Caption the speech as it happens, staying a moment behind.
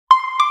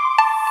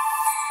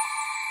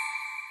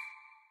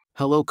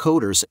Hello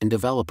coders and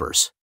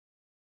developers.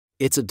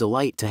 It's a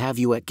delight to have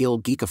you at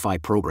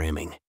gilgeekify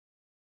Programming.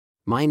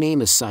 My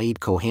name is Saeed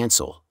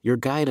Kohansel, your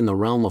guide in the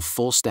realm of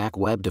full-stack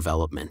web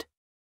development.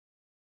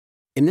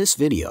 In this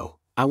video,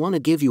 I want to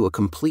give you a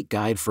complete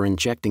guide for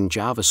injecting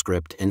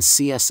JavaScript and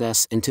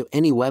CSS into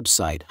any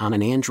website on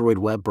an Android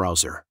web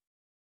browser.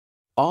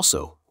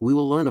 Also, we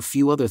will learn a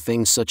few other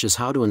things such as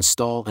how to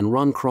install and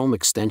run Chrome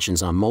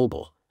extensions on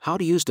mobile, how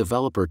to use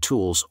developer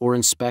tools or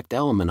inspect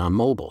element on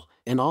mobile,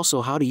 and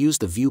also how to use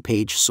the view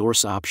page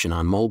source option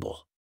on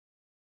mobile.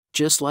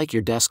 Just like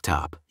your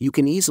desktop, you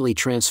can easily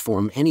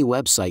transform any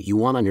website you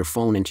want on your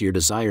phone into your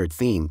desired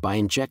theme by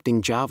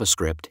injecting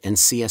JavaScript and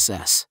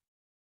CSS.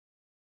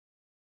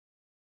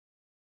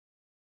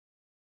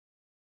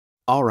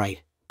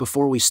 Alright,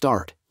 before we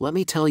start, let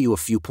me tell you a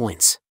few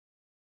points.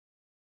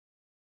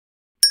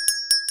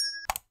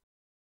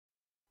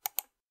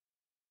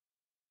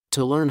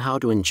 To learn how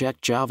to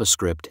inject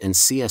JavaScript and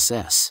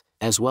CSS,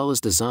 as well as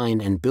design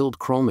and build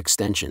Chrome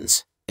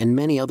extensions, and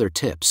many other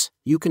tips,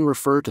 you can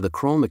refer to the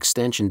Chrome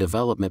extension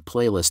development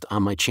playlist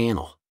on my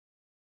channel.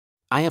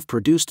 I have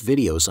produced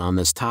videos on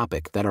this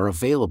topic that are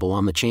available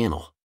on the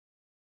channel.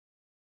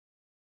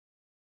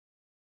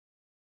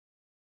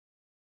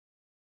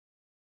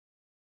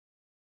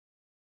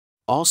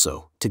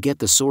 Also, to get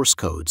the source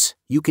codes,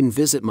 you can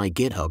visit my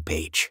GitHub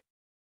page.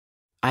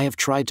 I have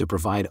tried to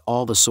provide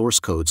all the source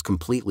codes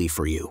completely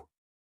for you.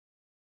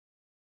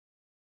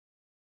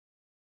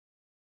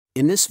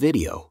 In this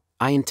video,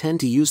 I intend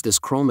to use this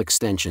Chrome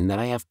extension that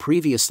I have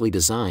previously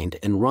designed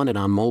and run it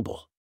on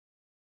mobile.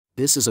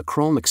 This is a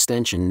Chrome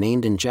extension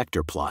named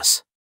Injector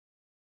Plus.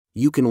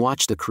 You can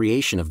watch the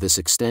creation of this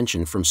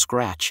extension from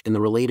scratch in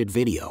the related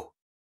video.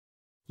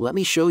 Let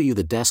me show you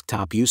the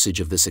desktop usage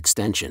of this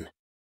extension.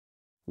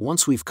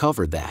 Once we've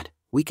covered that,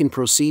 we can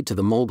proceed to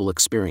the mobile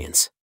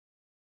experience.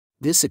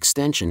 This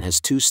extension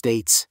has two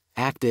states,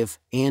 active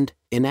and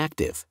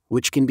inactive,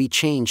 which can be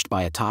changed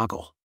by a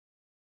toggle.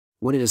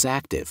 When it is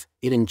active,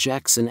 it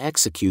injects and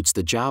executes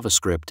the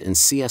JavaScript and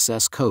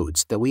CSS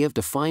codes that we have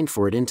defined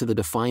for it into the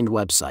defined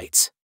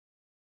websites.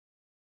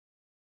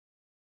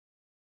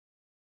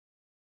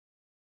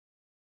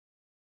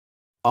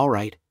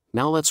 Alright,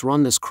 now let's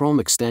run this Chrome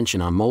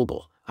extension on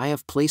mobile. I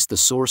have placed the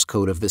source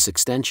code of this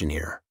extension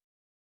here.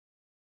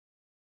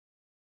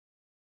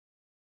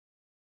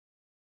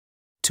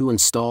 To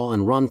install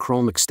and run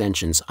Chrome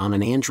extensions on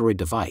an Android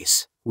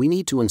device, we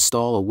need to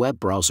install a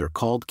web browser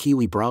called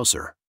Kiwi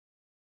Browser.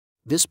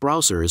 This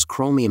browser is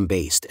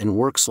Chromium-based and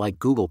works like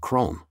Google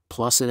Chrome,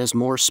 plus it has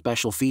more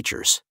special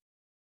features.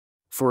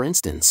 For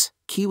instance,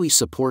 Kiwi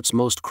supports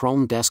most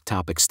Chrome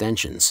desktop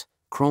extensions,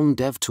 Chrome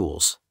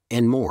DevTools,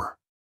 and more.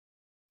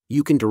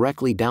 You can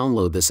directly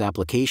download this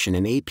application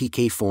in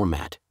APK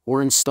format,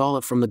 or install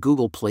it from the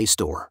Google Play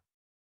Store.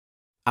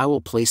 I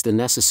will place the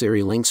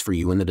necessary links for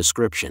you in the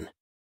description.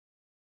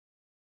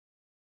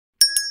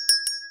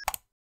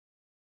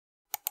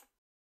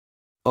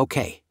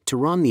 Okay, to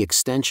run the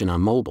extension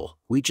on mobile,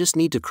 we just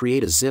need to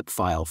create a zip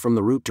file from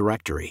the root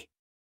directory.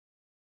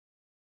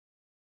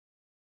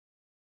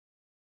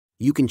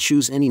 You can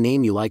choose any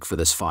name you like for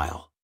this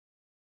file.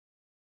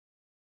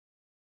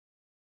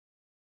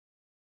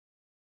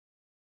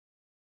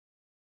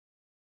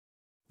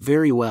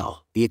 Very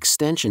well, the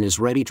extension is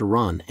ready to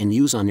run and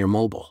use on your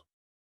mobile.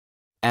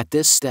 At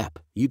this step,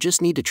 you just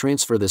need to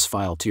transfer this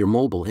file to your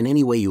mobile in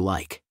any way you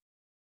like.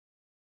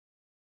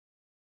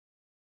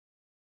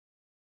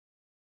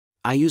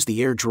 I use the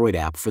AirDroid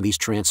app for these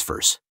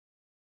transfers.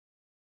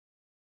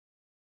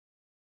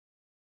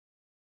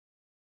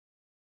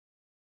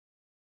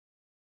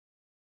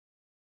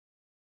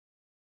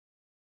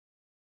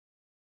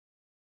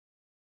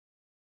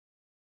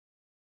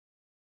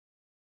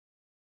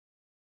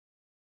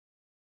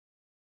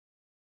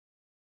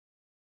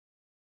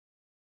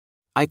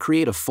 I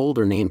create a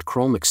folder named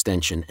Chrome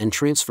extension and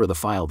transfer the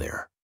file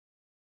there.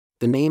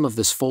 The name of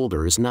this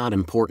folder is not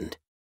important.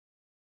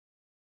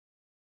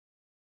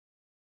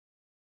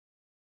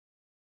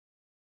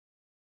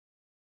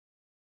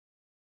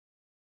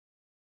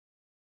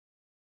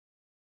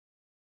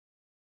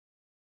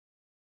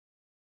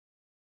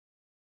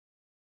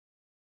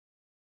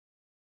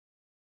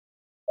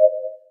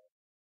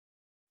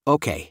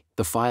 Okay,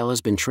 the file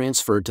has been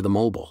transferred to the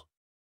mobile.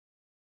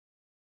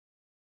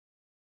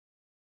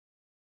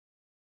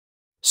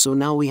 So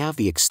now we have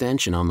the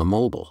extension on the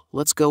mobile,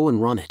 let's go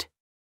and run it.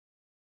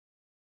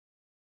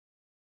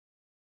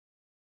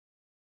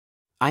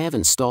 I have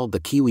installed the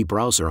Kiwi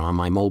browser on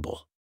my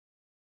mobile.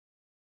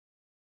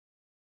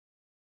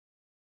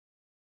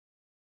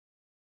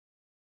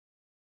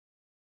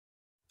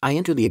 I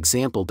enter the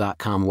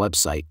example.com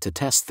website to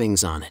test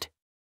things on it.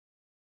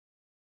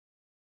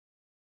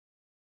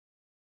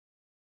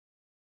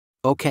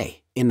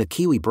 Okay, in the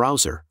Kiwi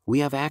browser, we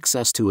have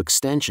access to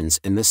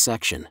extensions in this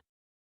section.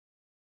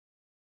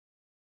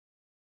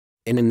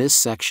 And in this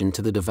section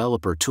to the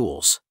developer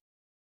tools.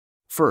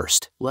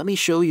 First, let me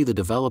show you the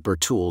developer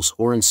tools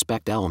or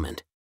inspect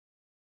element.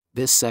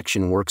 This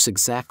section works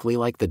exactly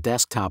like the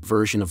desktop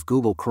version of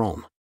Google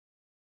Chrome.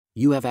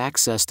 You have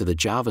access to the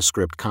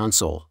JavaScript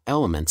console,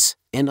 elements,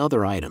 and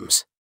other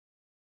items.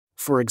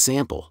 For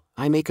example,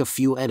 I make a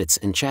few edits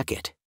and check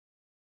it.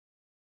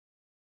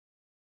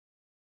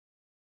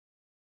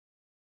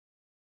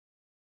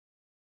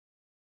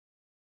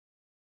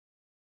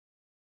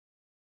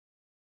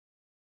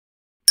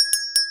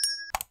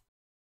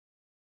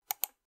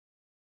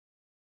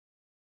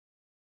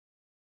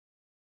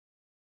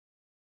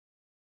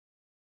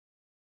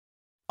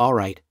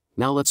 Alright,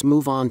 now let's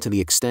move on to the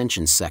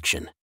extensions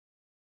section.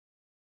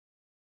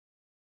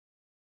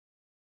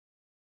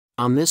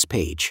 On this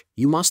page,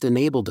 you must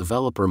enable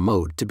developer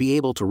mode to be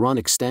able to run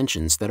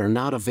extensions that are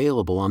not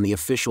available on the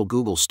official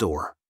Google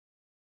Store.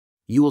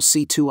 You will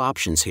see two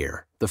options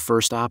here. The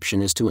first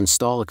option is to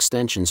install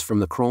extensions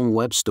from the Chrome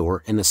Web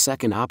Store, and the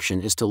second option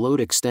is to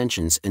load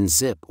extensions in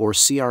zip or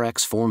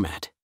CRX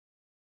format.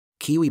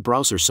 Kiwi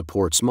browser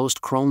supports most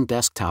Chrome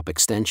desktop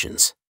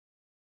extensions.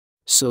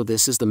 So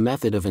this is the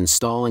method of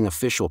installing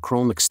official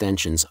Chrome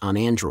extensions on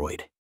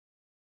Android.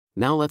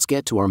 Now let's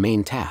get to our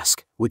main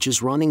task, which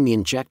is running the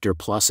Injector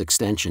Plus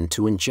extension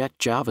to inject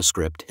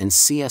JavaScript and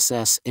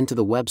CSS into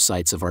the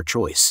websites of our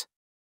choice.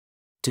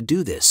 To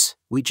do this,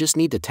 we just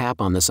need to tap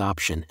on this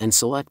option and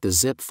select the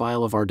zip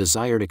file of our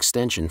desired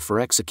extension for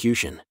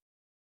execution.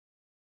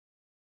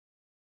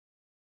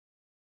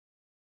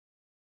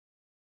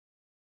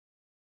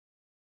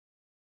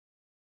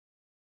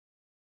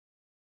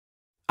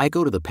 I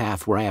go to the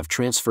path where I have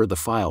transferred the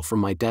file from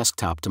my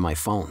desktop to my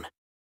phone.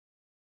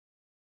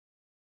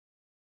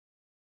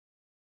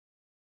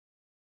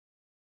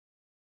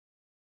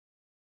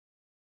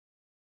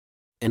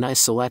 And I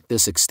select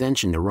this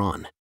extension to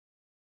run.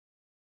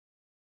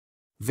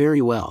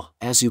 Very well,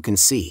 as you can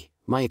see,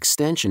 my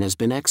extension has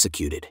been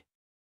executed.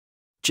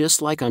 Just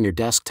like on your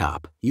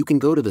desktop, you can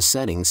go to the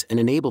settings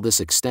and enable this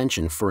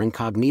extension for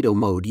incognito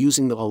mode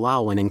using the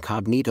Allow an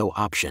Incognito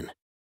option.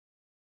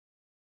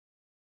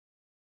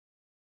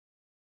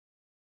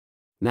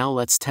 Now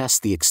let's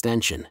test the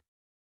extension.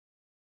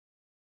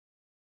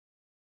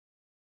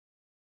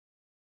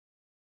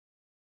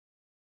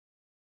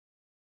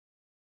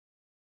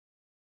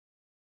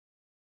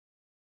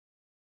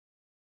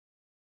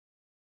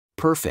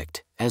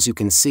 Perfect, as you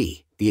can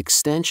see, the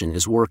extension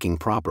is working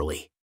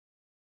properly.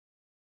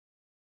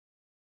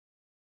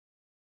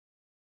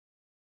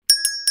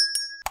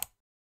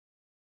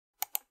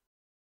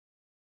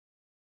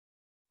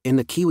 In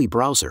the Kiwi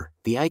browser,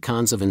 the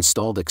icons of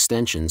installed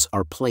extensions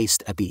are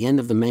placed at the end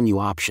of the menu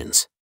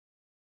options.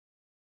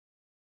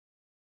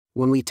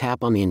 When we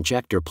tap on the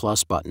Injector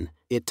Plus button,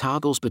 it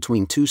toggles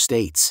between two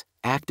states,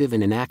 active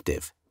and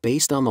inactive,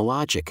 based on the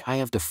logic I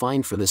have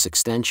defined for this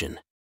extension.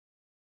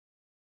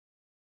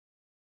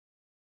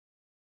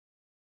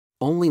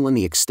 Only when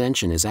the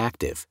extension is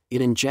active,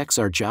 it injects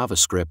our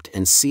JavaScript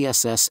and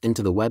CSS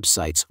into the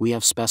websites we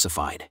have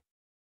specified.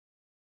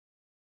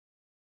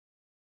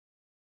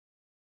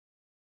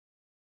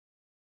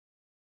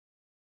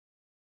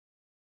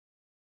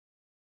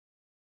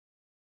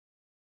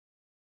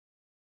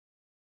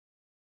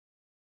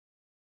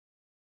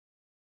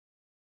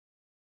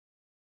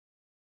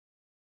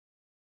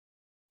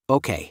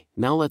 Okay,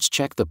 now let's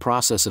check the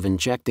process of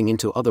injecting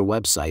into other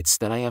websites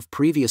that I have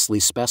previously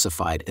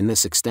specified in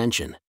this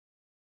extension.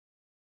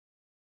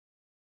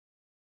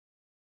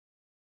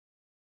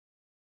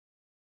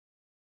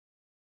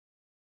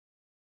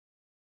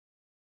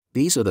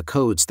 These are the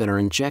codes that are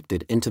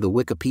injected into the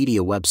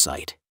Wikipedia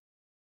website.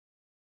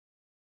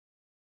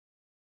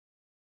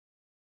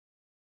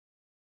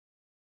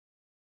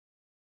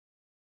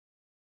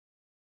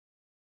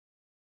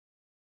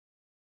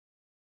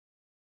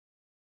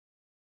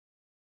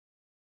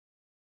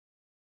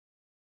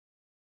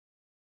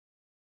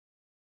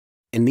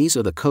 And these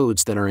are the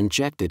codes that are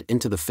injected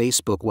into the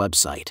Facebook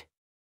website.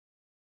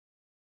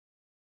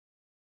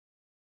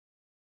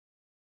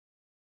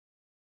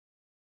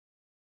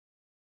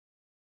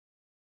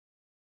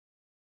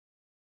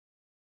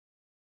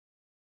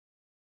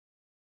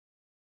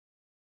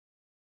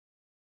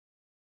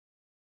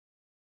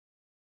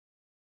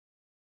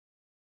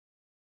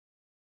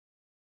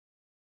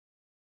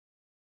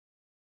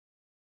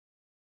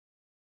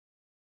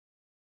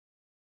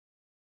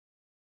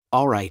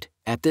 Alright,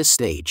 at this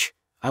stage,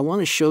 I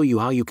want to show you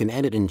how you can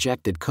edit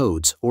injected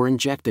codes or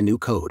inject a new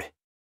code.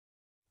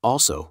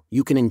 Also,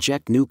 you can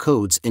inject new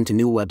codes into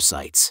new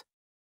websites.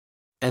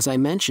 As I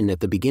mentioned at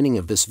the beginning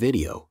of this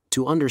video,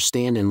 to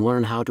understand and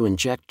learn how to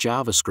inject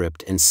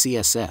JavaScript and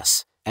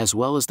CSS, as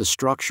well as the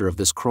structure of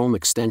this Chrome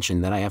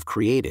extension that I have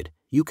created,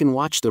 you can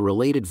watch the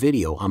related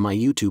video on my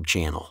YouTube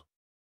channel.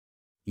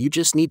 You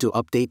just need to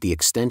update the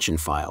extension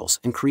files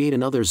and create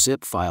another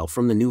zip file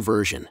from the new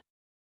version.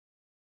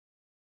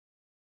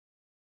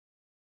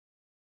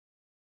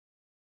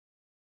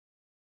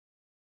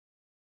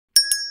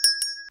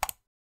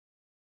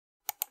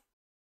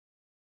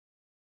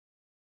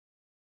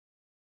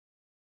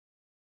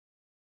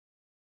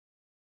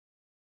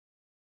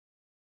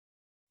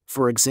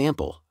 For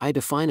example, I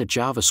define a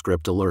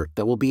JavaScript alert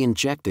that will be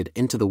injected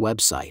into the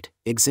website,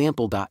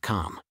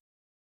 example.com.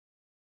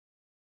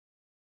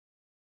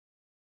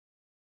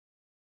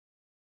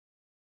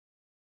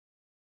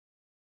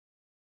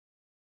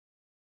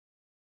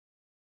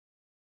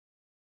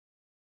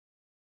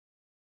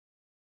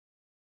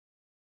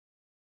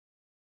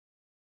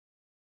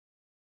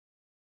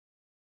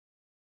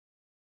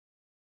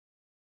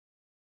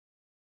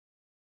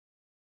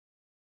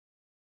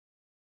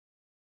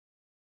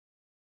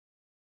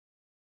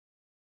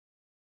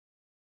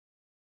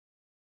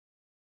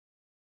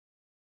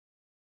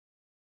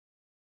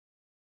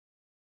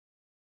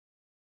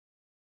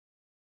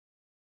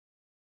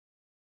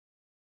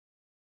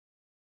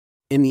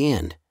 In the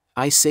end,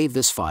 I save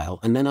this file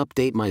and then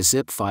update my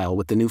zip file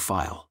with the new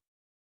file.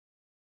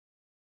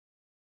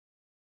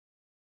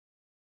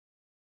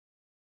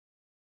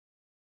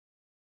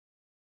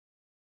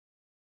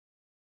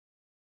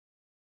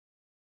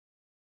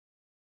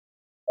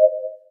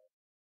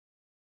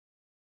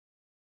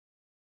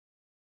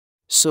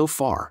 So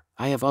far,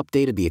 I have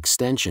updated the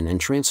extension and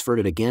transferred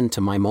it again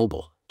to my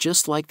mobile,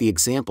 just like the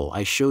example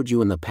I showed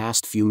you in the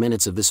past few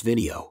minutes of this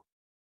video.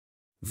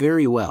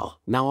 Very well,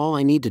 now all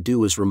I need to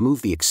do is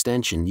remove the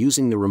extension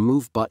using the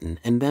Remove button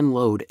and then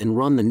load and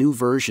run the new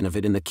version of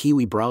it in the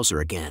Kiwi browser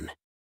again.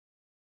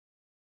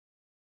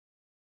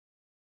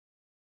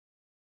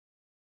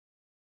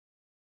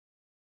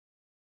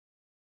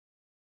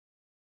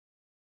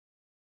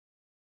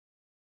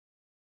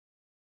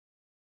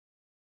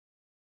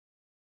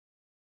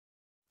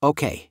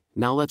 Okay,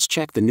 now let's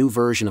check the new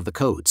version of the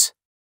codes.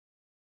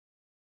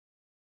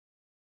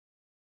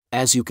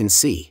 As you can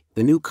see,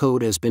 the new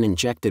code has been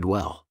injected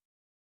well.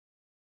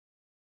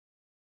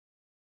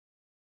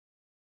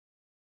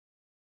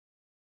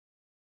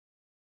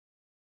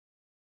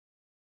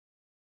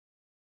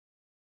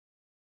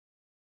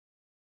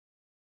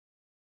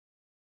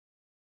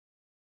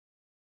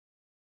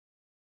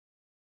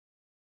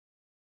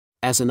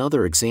 As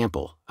another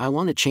example, I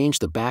want to change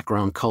the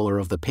background color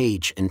of the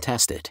page and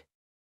test it.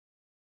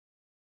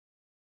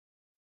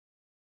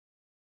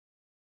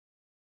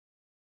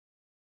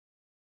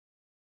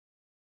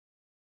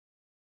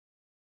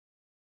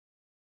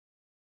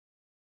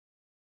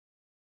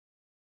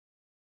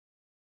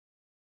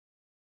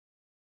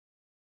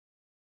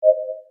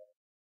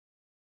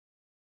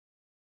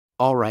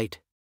 Alright.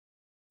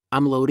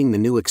 I'm loading the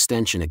new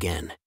extension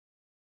again.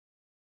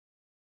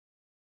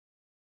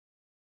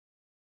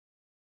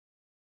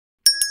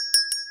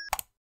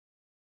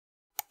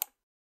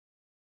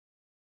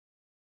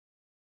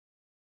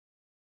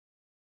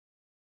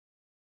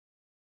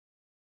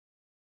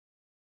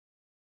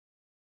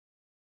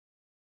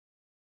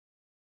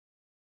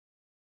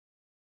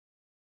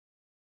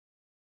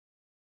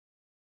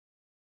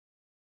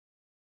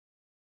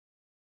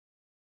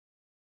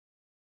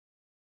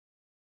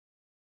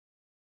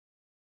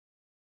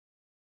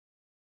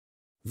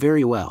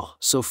 Very well,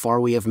 so far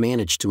we have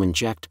managed to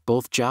inject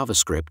both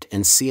JavaScript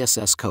and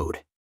CSS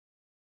code.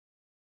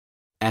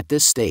 At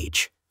this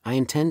stage, I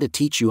intend to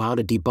teach you how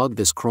to debug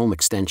this Chrome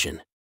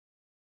extension.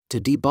 To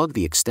debug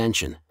the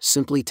extension,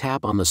 simply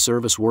tap on the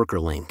Service Worker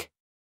link.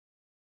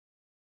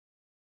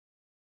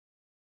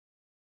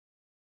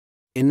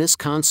 In this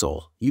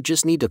console, you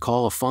just need to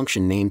call a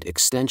function named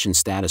Extension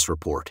Status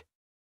Report.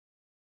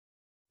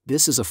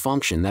 This is a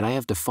function that I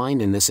have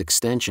defined in this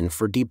extension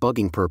for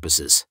debugging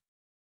purposes.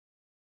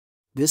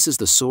 This is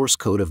the source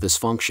code of this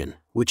function,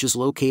 which is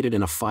located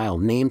in a file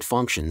named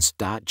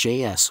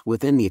functions.js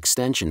within the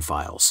extension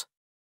files.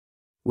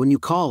 When you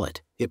call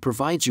it, it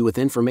provides you with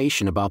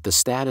information about the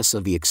status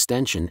of the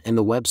extension and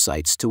the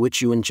websites to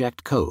which you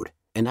inject code,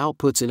 and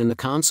outputs it in the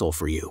console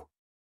for you.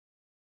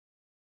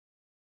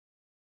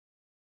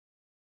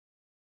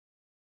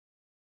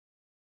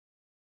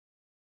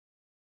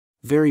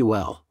 Very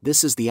well,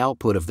 this is the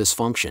output of this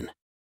function.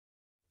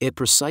 It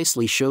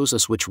precisely shows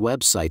us which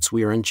websites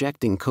we are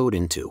injecting code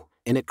into,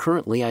 and it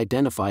currently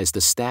identifies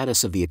the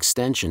status of the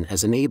extension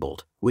as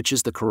enabled, which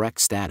is the correct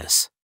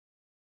status.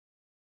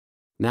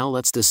 Now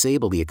let's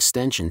disable the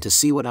extension to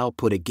see what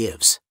output it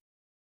gives.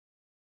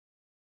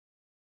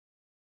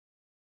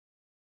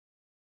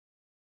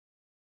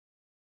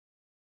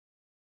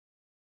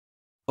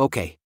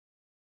 Okay.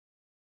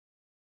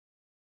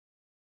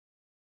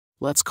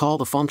 Let's call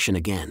the function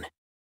again.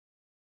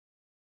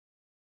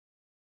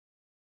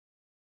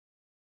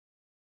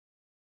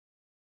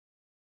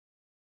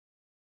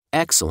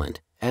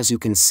 Excellent, as you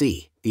can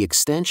see, the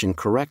extension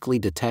correctly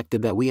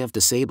detected that we have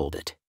disabled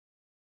it.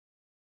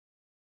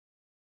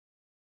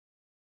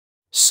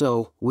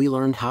 So, we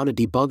learned how to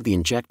debug the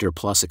Injector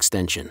Plus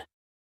extension.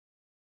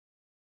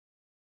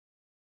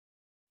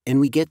 And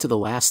we get to the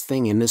last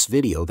thing in this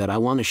video that I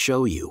want to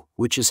show you,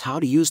 which is how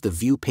to use the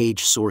View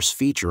Page Source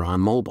feature on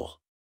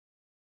mobile.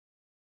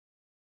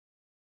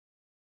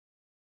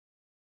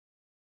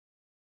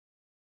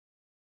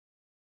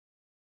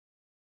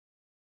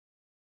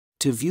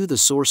 To view the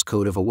source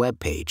code of a web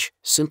page,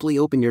 simply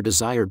open your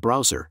desired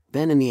browser,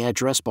 then in the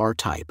address bar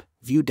type,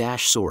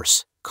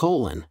 view-source,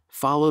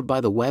 followed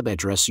by the web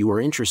address you are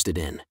interested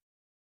in.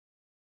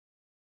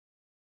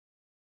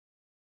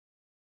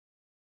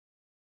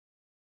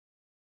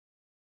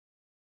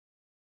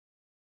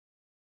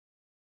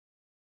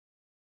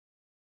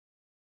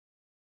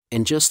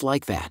 And just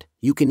like that,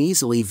 you can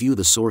easily view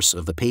the source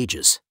of the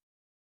pages.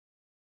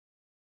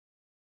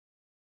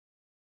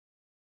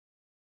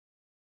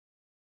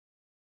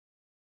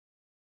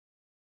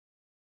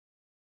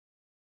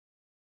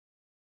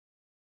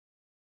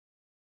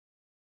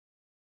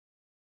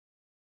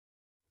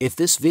 If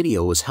this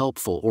video was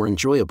helpful or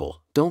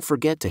enjoyable, don't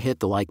forget to hit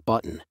the like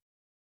button.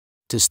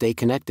 To stay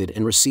connected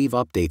and receive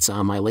updates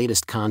on my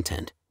latest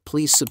content,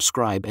 please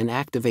subscribe and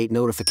activate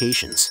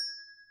notifications.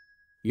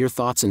 Your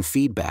thoughts and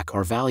feedback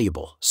are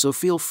valuable, so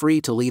feel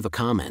free to leave a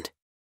comment.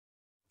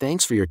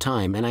 Thanks for your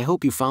time, and I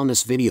hope you found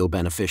this video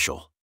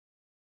beneficial.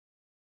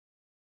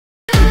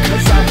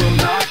 Because I will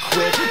not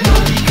quit, no,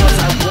 because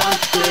I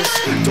want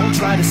this. Don't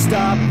try to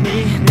stop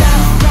me now.